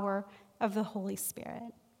power of the Holy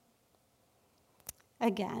Spirit.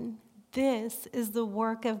 Again, this is the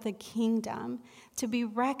work of the kingdom, to be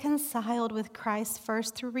reconciled with Christ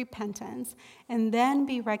first through repentance, and then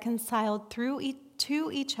be reconciled to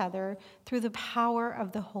each other through the power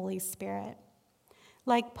of the Holy Spirit.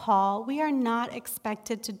 Like Paul, we are not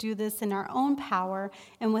expected to do this in our own power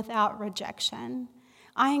and without rejection.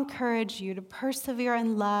 I encourage you to persevere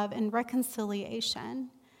in love and reconciliation.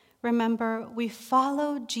 Remember, we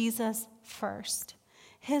follow Jesus first.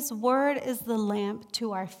 His word is the lamp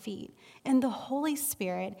to our feet, and the Holy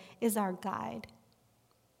Spirit is our guide.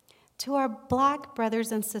 To our Black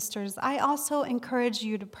brothers and sisters, I also encourage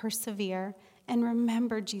you to persevere and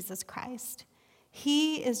remember Jesus Christ.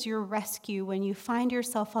 He is your rescue when you find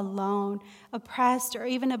yourself alone, oppressed, or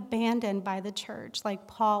even abandoned by the church like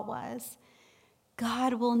Paul was.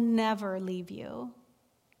 God will never leave you.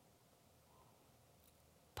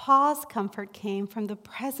 Paul's comfort came from the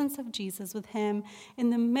presence of Jesus with him in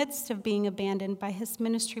the midst of being abandoned by his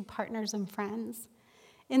ministry partners and friends.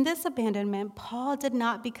 In this abandonment, Paul did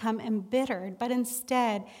not become embittered, but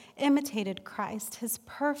instead imitated Christ, his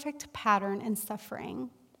perfect pattern in suffering.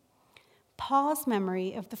 Paul's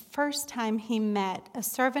memory of the first time he met a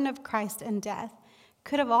servant of Christ in death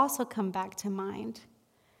could have also come back to mind.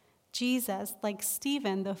 Jesus, like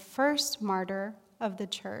Stephen, the first martyr of the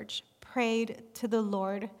church, prayed to the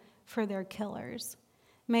Lord for their killers.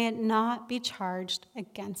 May it not be charged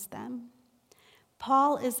against them.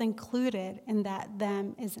 Paul is included in that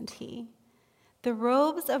them, isn't he? The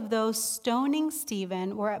robes of those stoning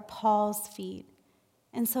Stephen were at Paul's feet.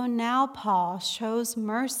 And so now Paul shows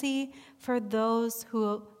mercy for those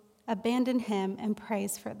who abandon him and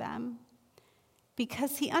prays for them.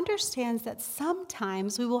 Because he understands that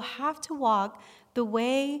sometimes we will have to walk the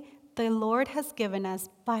way the Lord has given us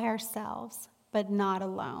by ourselves, but not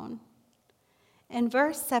alone. In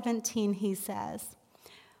verse 17, he says,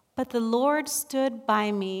 "But the Lord stood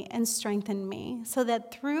by me and strengthened me, so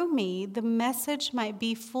that through me the message might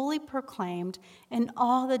be fully proclaimed and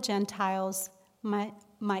all the Gentiles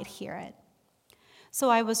might hear it. So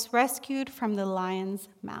I was rescued from the lion's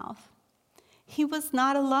mouth." He was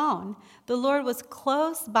not alone. The Lord was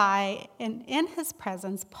close by, and in his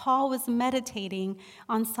presence, Paul was meditating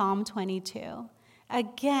on Psalm 22,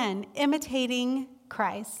 again imitating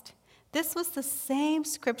Christ. This was the same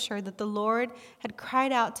scripture that the Lord had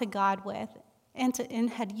cried out to God with and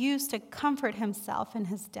had used to comfort himself in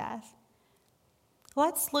his death.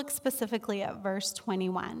 Let's look specifically at verse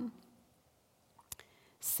 21.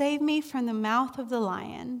 "Save me from the mouth of the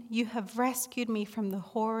lion. You have rescued me from the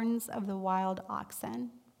horns of the wild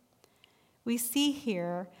oxen." We see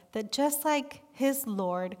here that just like his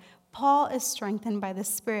Lord, Paul is strengthened by the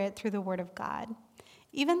Spirit through the Word of God.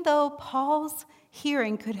 Even though Paul's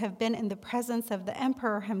hearing could have been in the presence of the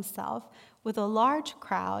emperor himself with a large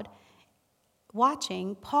crowd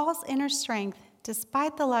watching, Paul's inner strength,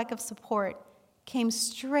 despite the lack of support, came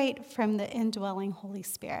straight from the indwelling Holy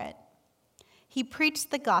Spirit. He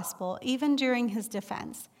preached the gospel even during his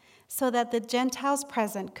defense, so that the Gentiles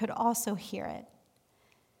present could also hear it.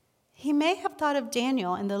 He may have thought of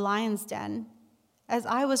Daniel in the lion's den, as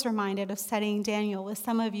I was reminded of studying Daniel with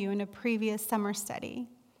some of you in a previous summer study.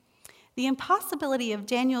 The impossibility of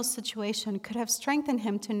Daniel's situation could have strengthened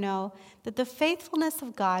him to know that the faithfulness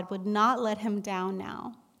of God would not let him down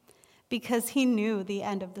now, because he knew the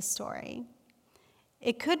end of the story.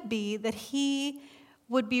 It could be that he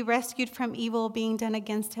would be rescued from evil being done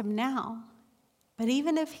against him now. But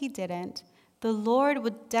even if he didn't, the Lord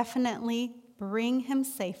would definitely bring him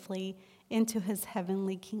safely into his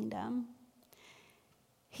heavenly kingdom.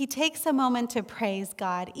 He takes a moment to praise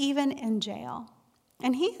God, even in jail.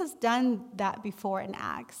 And he has done that before in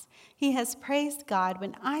Acts. He has praised God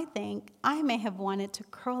when I think I may have wanted to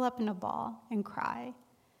curl up in a ball and cry.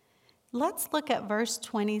 Let's look at verse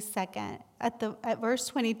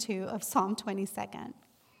 22 of Psalm 22.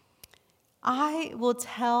 "I will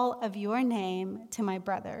tell of your name to my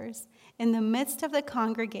brothers. In the midst of the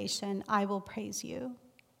congregation, I will praise you."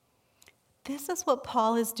 This is what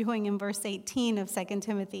Paul is doing in verse 18 of 2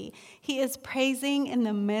 Timothy. He is praising in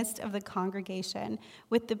the midst of the congregation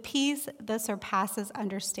with the peace that surpasses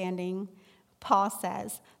understanding. Paul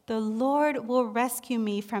says, "The Lord will rescue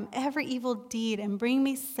me from every evil deed and bring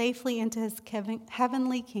me safely into his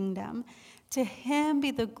heavenly kingdom. To him be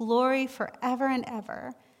the glory forever and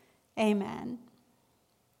ever. Amen."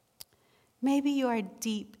 Maybe you are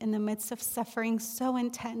deep in the midst of suffering so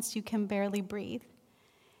intense you can barely breathe.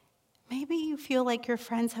 Maybe you feel like your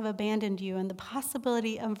friends have abandoned you and the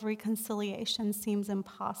possibility of reconciliation seems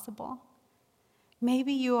impossible.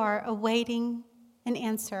 Maybe you are awaiting an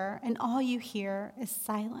answer and all you hear is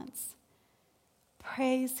silence.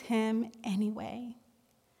 Praise him anyway.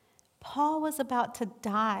 Paul was about to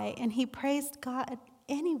die and he praised God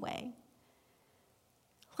anyway.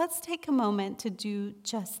 Let's take a moment to do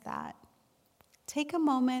just that. Take a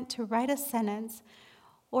moment to write a sentence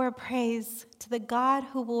or a praise to the God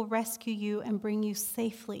who will rescue you and bring you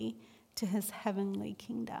safely to his heavenly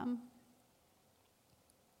kingdom.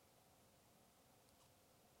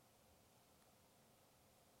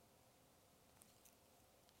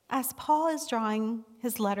 As Paul is drawing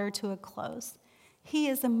his letter to a close, he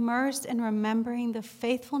is immersed in remembering the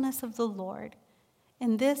faithfulness of the Lord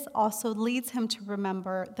And this also leads him to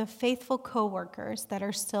remember the faithful co-workers that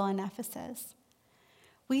are still in Ephesus.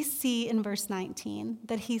 We see in verse 19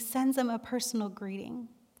 that he sends them a personal greeting.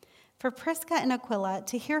 For Prisca and Aquila,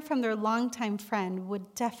 to hear from their longtime friend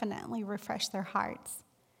would definitely refresh their hearts.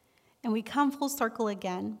 And we come full circle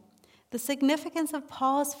again. The significance of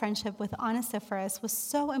Paul's friendship with Onesiphorus was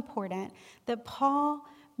so important that Paul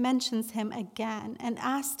mentions him again and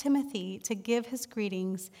asks Timothy to give his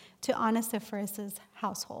greetings to Onesiphorus'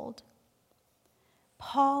 household.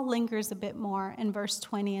 Paul lingers a bit more in verse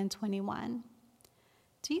 20 and 21.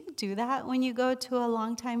 Do you do that when you go to a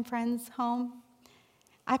longtime friend's home?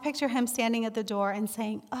 I picture him standing at the door and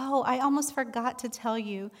saying, "Oh, I almost forgot to tell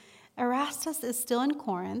you, Erastus is still in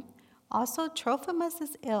Corinth. Also, Trophimus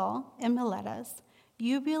is ill in Miletus.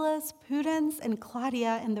 Eubulus, Pudens, and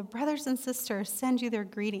Claudia and the brothers and sisters send you their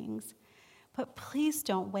greetings. But please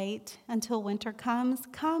don't wait until winter comes.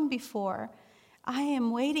 Come before. I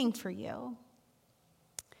am waiting for you."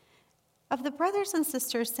 Of the brothers and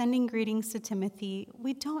sisters sending greetings to Timothy,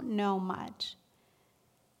 we don't know much.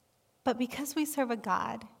 But because we serve a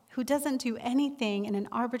God who doesn't do anything in an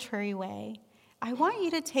arbitrary way, I want you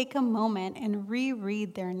to take a moment and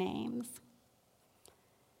reread their names.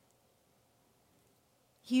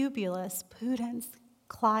 Eubulus, Pudens,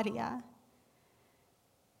 Claudia.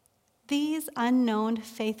 These unknown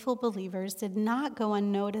faithful believers did not go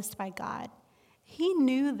unnoticed by God. He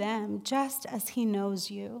knew them just as he knows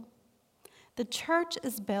you. The church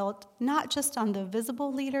is built not just on the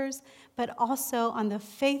visible leaders, but also on the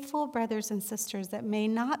faithful brothers and sisters that may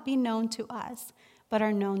not be known to us, but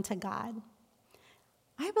are known to God.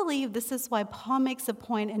 I believe this is why Paul makes a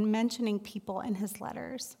point in mentioning people in his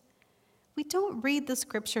letters. We don't read the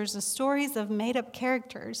scriptures as stories of made-up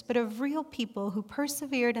characters, but of real people who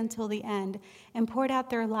persevered until the end and poured out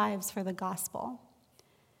their lives for the gospel.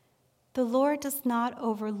 The Lord does not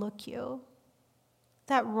overlook you.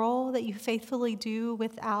 That role that you faithfully do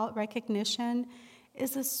without recognition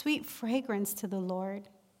is a sweet fragrance to the Lord.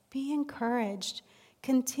 Be encouraged,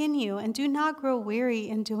 continue, and do not grow weary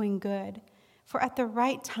in doing good, for at the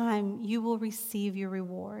right time you will receive your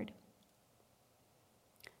reward.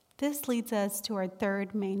 This leads us to our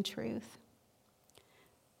third main truth.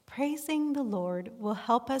 Praising the Lord will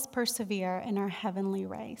help us persevere in our heavenly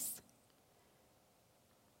race.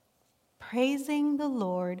 Praising the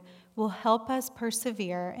Lord will help us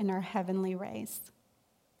persevere in our heavenly race.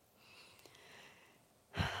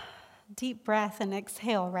 Deep breath and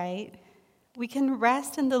exhale, right? We can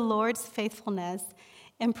rest in the Lord's faithfulness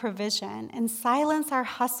and provision and silence our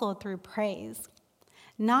hustle through praise.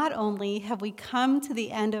 Not only have we come to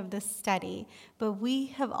the end of this study, but we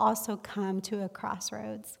have also come to a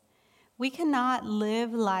crossroads. We cannot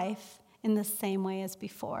live life in the same way as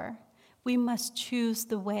before. We must choose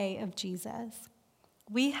the way of Jesus.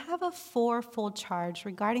 We have a fourfold charge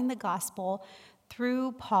regarding the gospel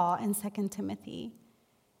through Paul in 2 Timothy.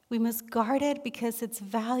 We must guard it because it's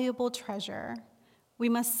valuable treasure. We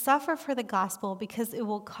must suffer for the gospel because it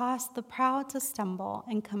will cause the proud to stumble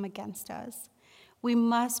and come against us. We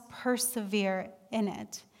must persevere in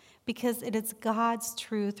it because it is God's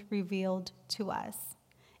truth revealed to us.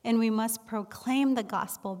 And we must proclaim the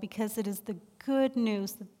gospel because it is the good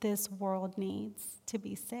news that this world needs to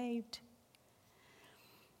be saved.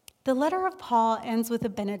 The letter of Paul ends with a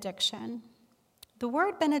benediction. The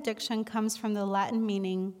word benediction comes from the Latin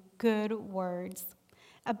meaning good words.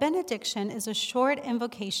 A benediction is a short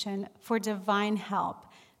invocation for divine help,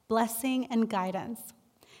 blessing, and guidance.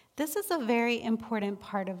 This is a very important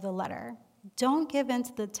part of the letter. Don't give in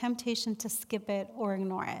to the temptation to skip it or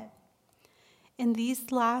ignore it. In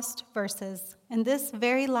these last verses, in this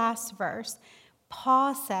very last verse,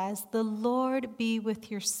 Paul says, "The Lord be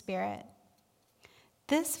with your spirit."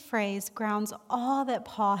 This phrase grounds all that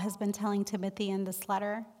Paul has been telling Timothy in this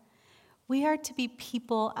letter. We are to be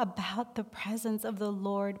people about the presence of the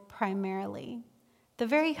Lord primarily. The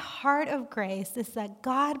very heart of grace is that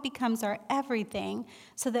God becomes our everything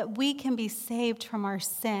so that we can be saved from our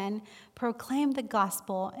sin, proclaim the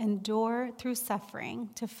gospel, endure through suffering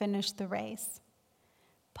to finish the race.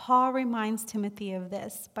 Paul reminds Timothy of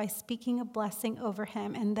this by speaking a blessing over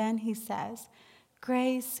him, and then he says,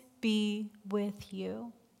 "Grace be with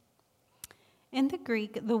you." In the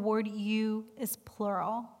Greek, the word "you" is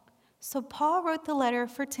plural. So Paul wrote the letter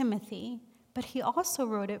for Timothy, but he also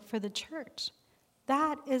wrote it for the church.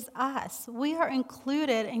 That is us. We are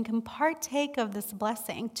included and can partake of this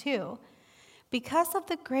blessing too. Because of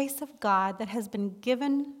the grace of God that has been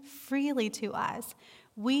given freely to us,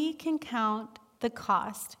 we can count the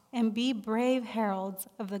cost and be brave heralds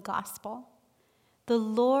of the gospel. The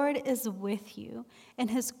Lord is with you, and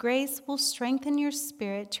his grace will strengthen your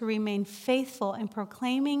spirit to remain faithful in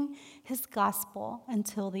proclaiming his gospel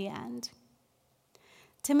until the end.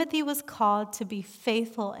 Timothy was called to be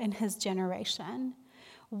faithful in his generation.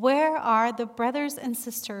 Where are the brothers and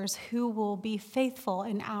sisters who will be faithful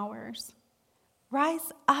in ours?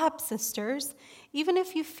 Rise up, sisters. Even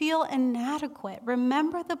if you feel inadequate,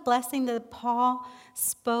 remember the blessing that Paul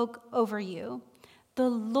spoke over you. The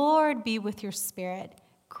Lord be with your spirit.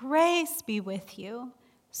 Grace be with you.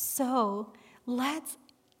 So let's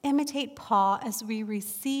imitate Paul as we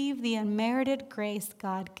receive the unmerited grace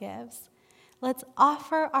God gives. Let's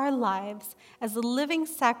offer our lives as a living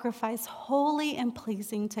sacrifice, holy and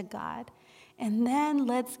pleasing to God. And then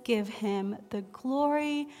let's give him the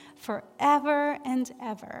glory forever and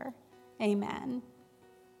ever. Amen.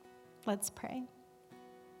 Let's pray.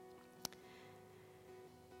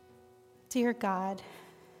 Dear God,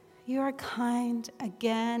 you are kind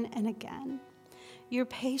again and again. Your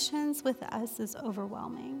patience with us is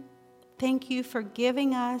overwhelming. Thank you for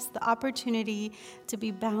giving us the opportunity to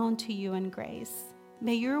be bound to you in grace.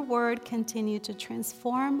 May your word continue to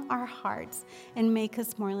transform our hearts and make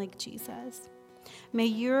us more like Jesus. May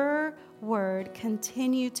your word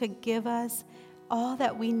continue to give us all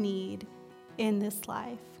that we need in this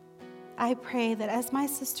life. I pray that as my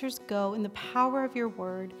sisters go in the power of your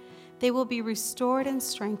word, they will be restored and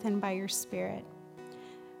strengthened by your Spirit.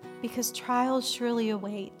 Because trials surely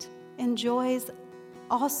await, and joys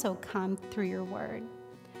also come through your word.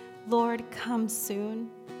 Lord, come soon.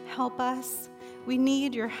 Help us. We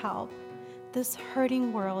need your help. This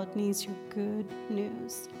hurting world needs your good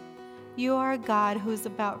news. You are a God who is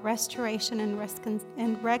about restoration and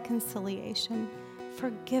reconciliation.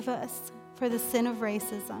 Forgive us for the sin of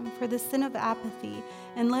racism, for the sin of apathy,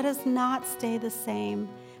 and let us not stay the same,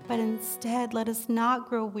 but instead let us not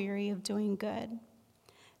grow weary of doing good.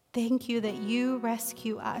 Thank you that you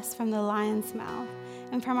rescue us from the lion's mouth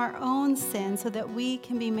and from our own sin so that we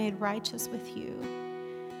can be made righteous with you.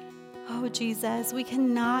 Oh, Jesus, we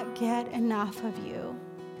cannot get enough of you.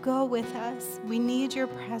 Go with us. We need your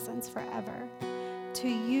presence forever. To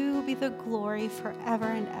you be the glory forever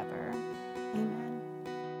and ever. Amen.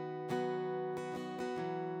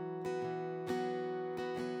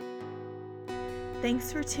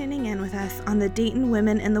 Thanks for tuning in with us on the Dayton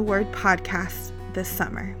Women in the Word podcast this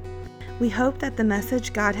summer. We hope that the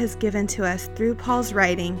message God has given to us through Paul's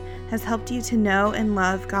writing has helped you to know and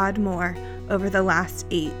love God more over the last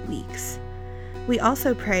 8 weeks. We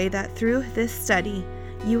also pray that through this study,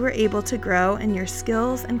 you were able to grow in your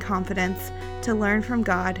skills and confidence to learn from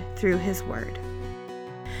God through His Word.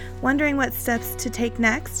 Wondering what steps to take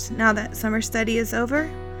next now that summer study is over?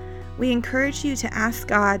 We encourage you to ask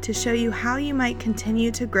God to show you how you might continue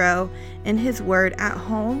to grow in His Word at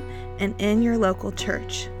home and in your local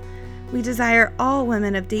church. We desire all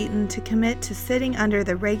women of Dayton to commit to sitting under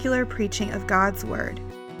the regular preaching of God's Word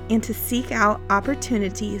and to seek out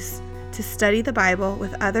opportunities to study the Bible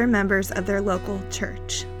with other members of their local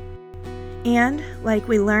church. And, like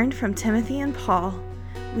we learned from Timothy and Paul,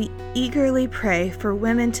 we eagerly pray for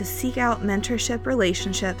women to seek out mentorship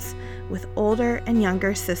relationships with older and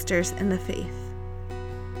younger sisters in the faith.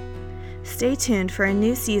 Stay tuned for a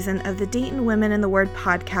new season of the Dayton Women in the Word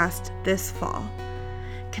podcast this fall.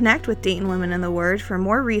 Connect with Dayton Women in the Word for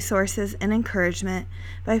more resources and encouragement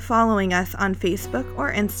by following us on Facebook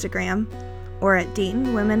or Instagram or at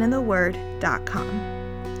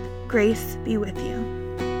DaytonWomenInTheWord.com. Grace be with you.